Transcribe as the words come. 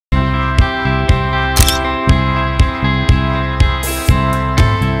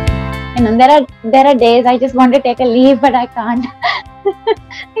there are days I just want to take a leave, but I can't.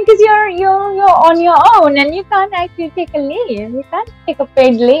 Because you're on your own and you can't actually take a leave. You can't take a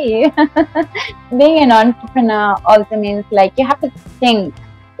paid leave. Being an entrepreneur also means like you have to think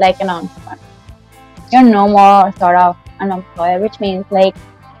like an entrepreneur. You're no more sort of an employer, which means like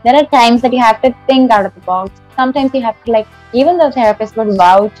there are times that you have to think out of the box. Sometimes you have to, like, even though therapists would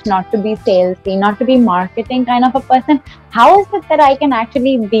vouch not to be salesy, not to be marketing kind of a person, how is it that I can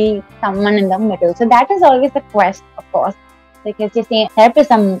actually be someone in the middle? So that is always the quest, of course, because you see,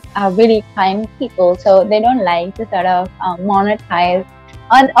 therapists are really kind people, so they don't like to sort of monetize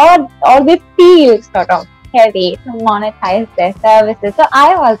or they feel sort of heavy to monetize their services. So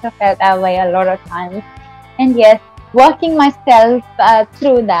I also felt that way a lot of times. And yes, working myself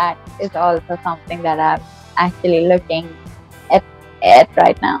through that is also something that I'm actually looking at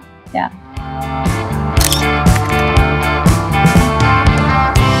right now. Yeah.